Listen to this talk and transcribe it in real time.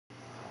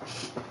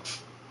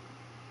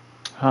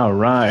All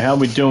right, how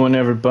we doing,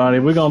 everybody?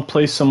 We're going to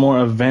play some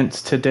more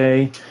events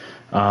today.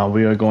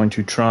 We are going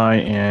to try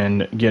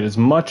and get as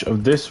much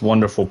of this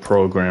wonderful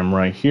program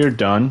right here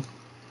done.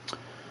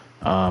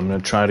 I'm going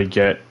to try to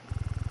get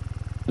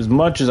as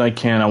much as I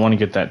can. I want to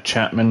get that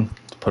Chapman,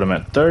 put him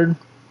at third.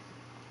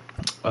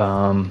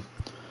 Other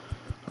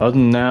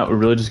than that, we're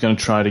really just going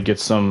to try to get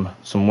some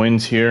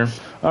wins here.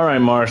 All right,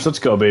 Marsh, let's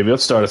go, baby.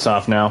 Let's start us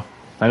off now.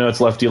 I know it's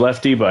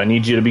lefty-lefty, but I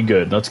need you to be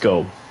good. Let's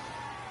go.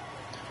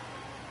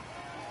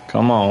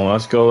 Come on,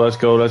 let's go, let's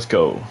go, let's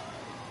go.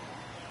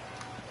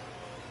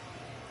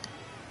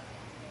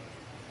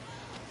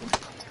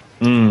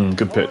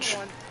 Good pitch.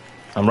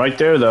 I'm right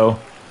there, though.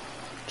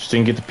 Just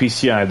didn't get the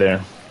PCI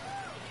there.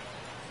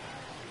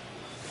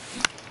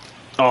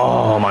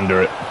 Oh, I'm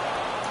under it.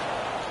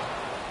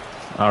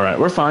 All right,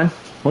 we're fine.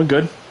 We're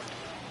good.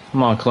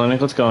 Come on,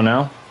 Clinic, let's go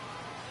now.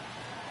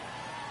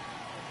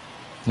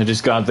 I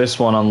just got this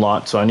one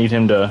unlocked, so I need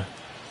him to...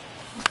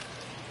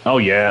 Oh,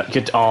 yeah.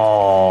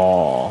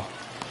 Oh...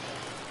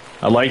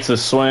 I liked the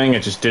swing,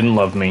 it just didn't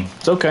love me.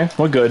 It's okay,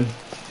 we're good.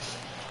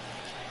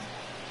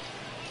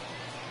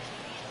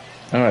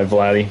 Alright,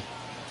 Vladdy.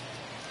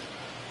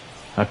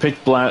 I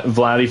picked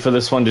Vladdy for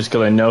this one just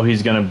because I know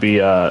he's going to be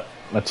a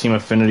Team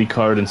Affinity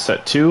card in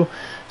set 2.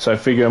 So I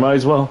figure I might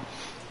as well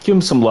give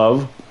him some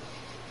love.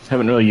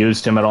 Haven't really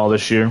used him at all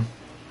this year.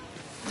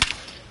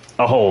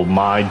 Oh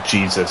my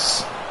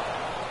Jesus.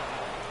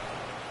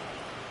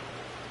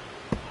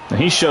 And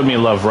he showed me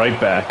love right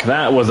back.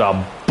 That was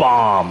a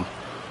bomb.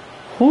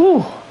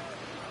 Whew.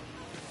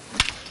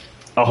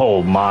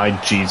 Oh my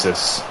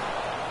Jesus.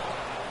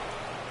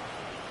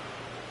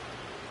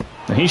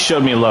 And he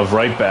showed me love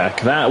right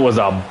back. That was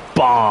a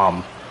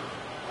bomb.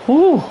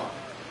 Whew.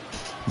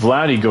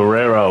 Vladdy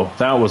Guerrero.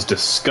 That was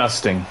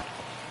disgusting.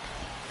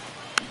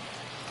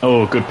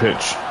 Oh, good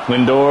pitch.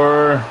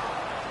 Lindor.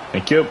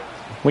 Thank you.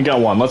 We got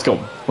one. Let's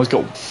go. Let's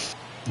go.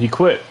 He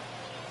quit.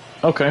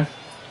 Okay.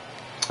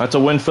 That's a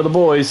win for the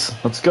boys.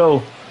 Let's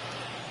go.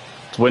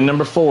 It's win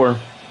number 4.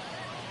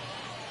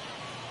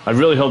 I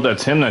really hope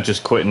that's him that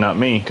just quit and not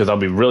me, because I'll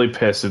be really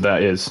pissed if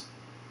that is.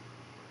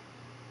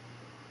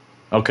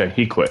 Okay,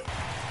 he quit.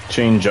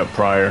 Change up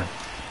prior.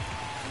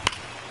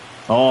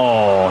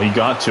 Oh, he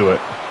got to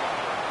it.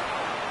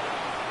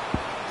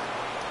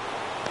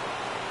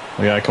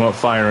 We gotta come up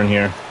firing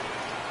here.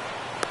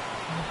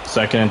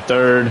 Second and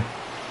third.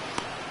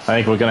 I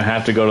think we're gonna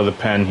have to go to the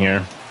pen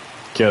here.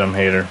 Get him,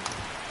 Hater.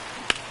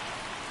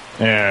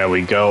 There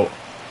we go.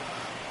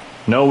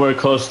 Nowhere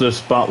close to the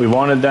spot we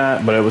wanted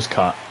that, but it was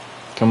caught.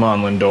 Come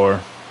on, Lindor.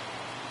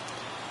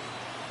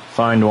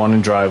 Find one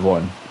and drive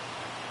one.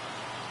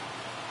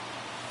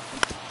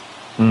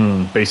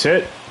 Base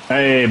hit.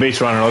 Hey,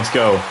 base runner, let's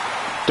go.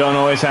 Don't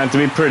always have to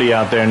be pretty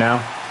out there now.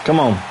 Come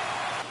on.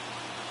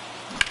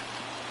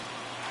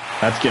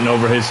 That's getting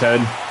over his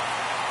head.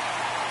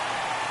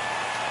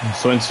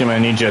 Swinson, I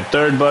need you at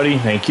third, buddy.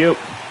 Thank you.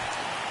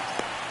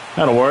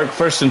 That'll work.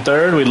 First and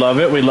third. We love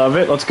it. We love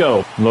it. Let's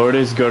go.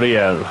 Lourdes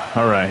Gurriel.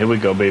 All right, here we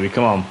go, baby.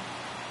 Come on.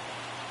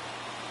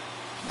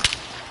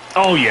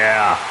 Oh,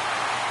 yeah.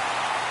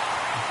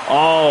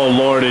 Oh,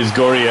 Lourdes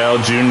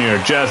Gurriel Jr.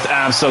 just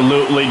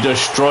absolutely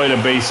destroyed a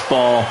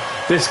baseball.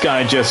 This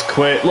guy just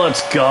quit.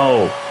 Let's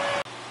go.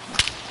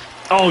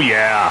 Oh,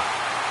 yeah.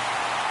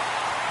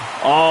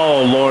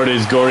 Oh,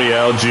 Lourdes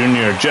Gurriel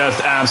Jr.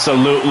 just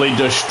absolutely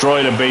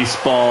destroyed a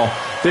baseball.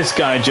 This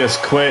guy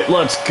just quit.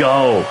 Let's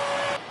go.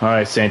 All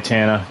right,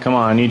 Santana. Come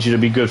on, I need you to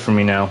be good for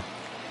me now.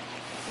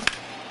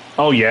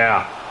 Oh,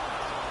 yeah.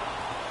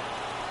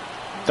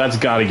 That's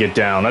got to get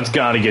down. That's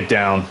got to get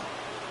down.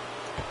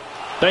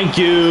 Thank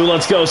you.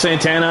 Let's go,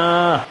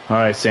 Santana. All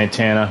right,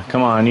 Santana.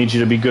 Come on, I need you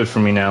to be good for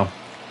me now.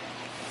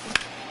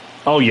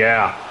 Oh,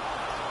 yeah.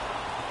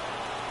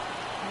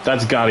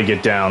 That's got to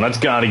get down. That's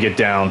got to get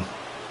down.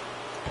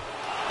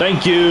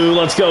 Thank you.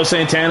 Let's go,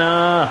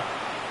 Santana.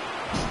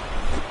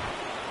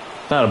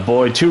 That a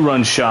boy.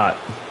 2-run shot.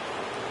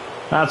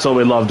 That's what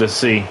we love to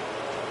see.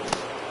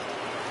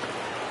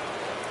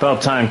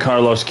 About time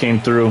Carlos came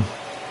through.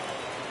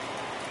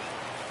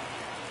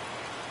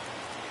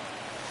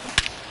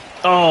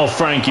 Oh,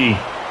 Frankie.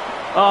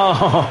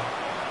 Oh,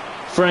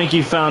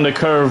 Frankie found a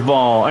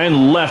curveball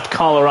and left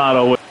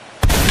Colorado with...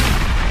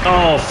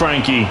 Oh,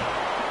 Frankie.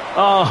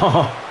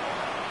 Oh,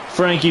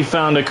 Frankie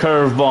found a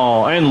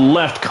curveball and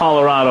left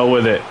Colorado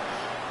with it.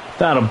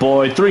 That a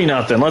boy.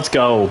 3-0. Let's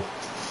go.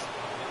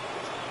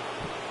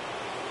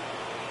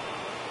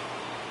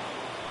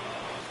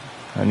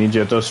 I need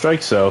you at those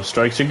strikes, though.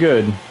 Strikes are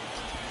good.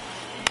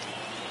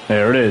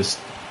 There it is.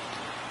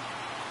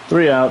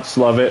 3 outs.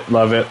 Love it.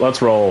 Love it.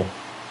 Let's roll.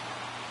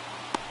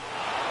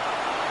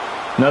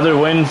 Another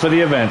win for the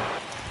event.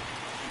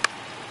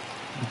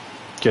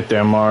 Get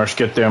there, Marsh.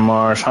 Get there,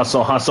 Marsh.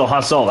 Hustle, hustle,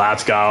 hustle.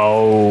 Let's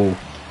go.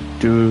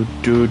 Do,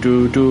 do,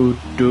 do, do,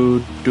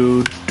 do,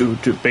 do, do,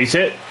 do. Base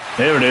hit.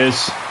 There it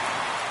is.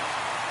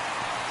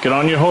 Get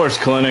on your horse,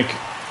 Clinic.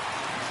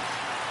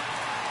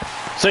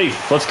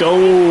 Safe. Let's go.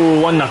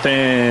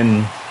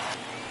 1-0.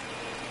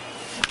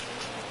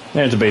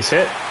 There's a base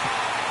hit.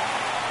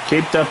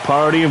 Keep that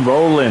party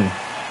rolling.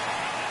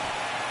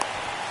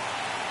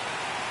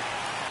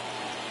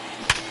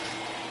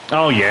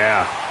 Oh,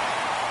 yeah.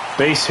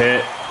 Base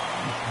hit.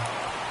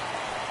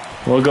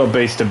 We'll go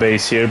base to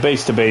base here.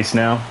 Base to base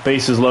now.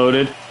 Base is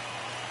loaded.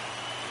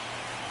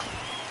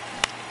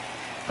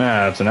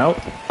 That's an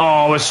out.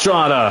 Oh,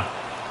 Estrada.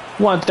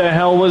 What the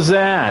hell was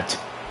that?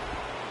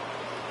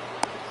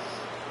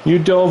 You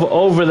dove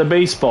over the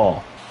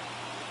baseball.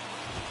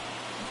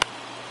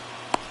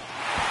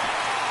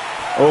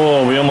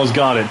 Oh, we almost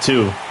got it,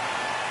 too.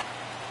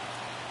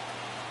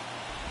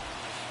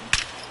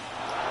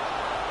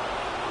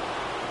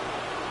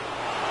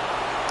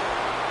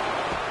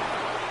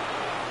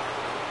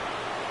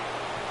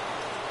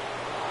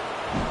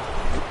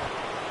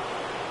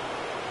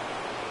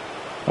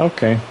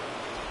 Okay.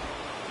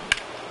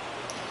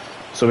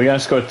 So we got to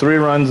score 3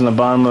 runs in the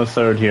bottom of the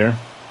third here.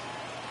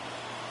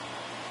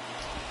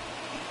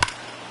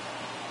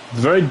 It's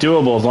very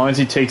doable as long as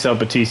he takes out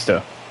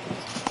Batista.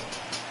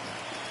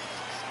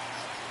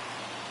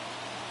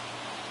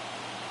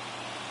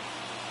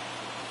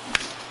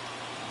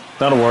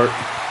 That'll work.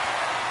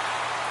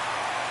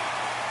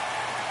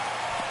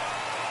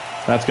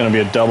 That's going to be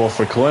a double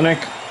for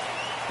Kalinick.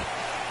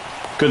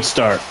 Good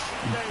start.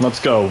 Let's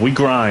go. We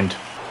grind.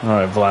 All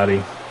right,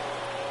 Vladdy.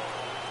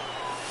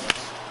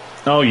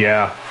 Oh,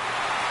 yeah.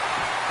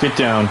 Get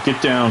down.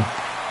 Get down.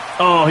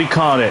 Oh, he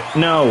caught it.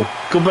 No.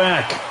 Go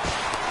back.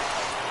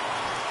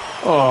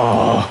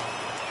 Oh.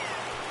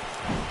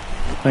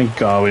 Thank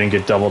God we didn't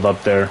get doubled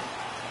up there.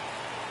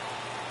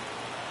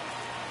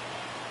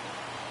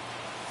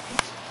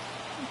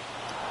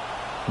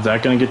 Is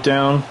that going to get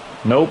down?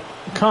 Nope.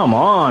 Come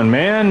on,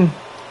 man.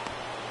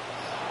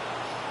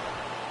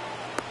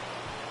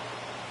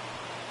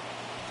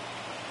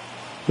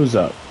 Who's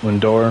up?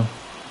 Lindor.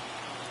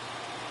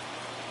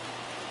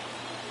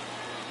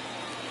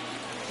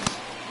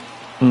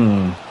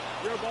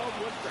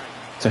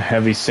 It's a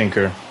heavy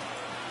sinker.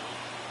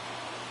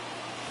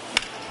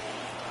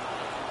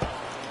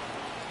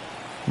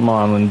 Come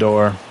on,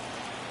 Lindor.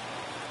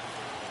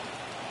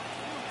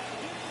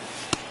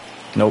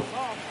 Nope.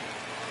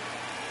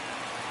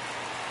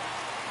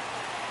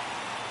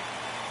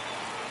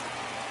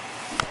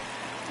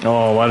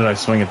 Oh, why did I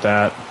swing at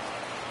that?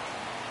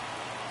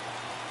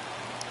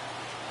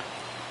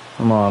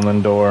 Come on,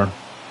 Lindor.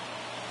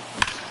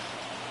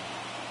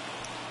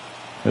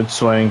 Good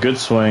swing, good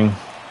swing.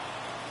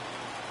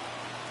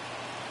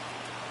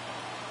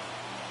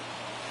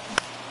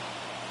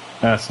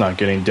 That's not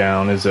getting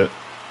down, is it?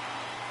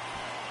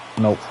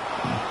 Nope.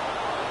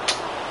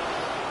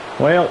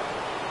 Well,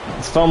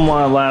 it's fun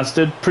while it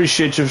lasted.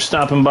 Appreciate you for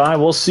stopping by.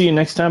 We'll see you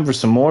next time for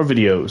some more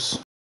videos.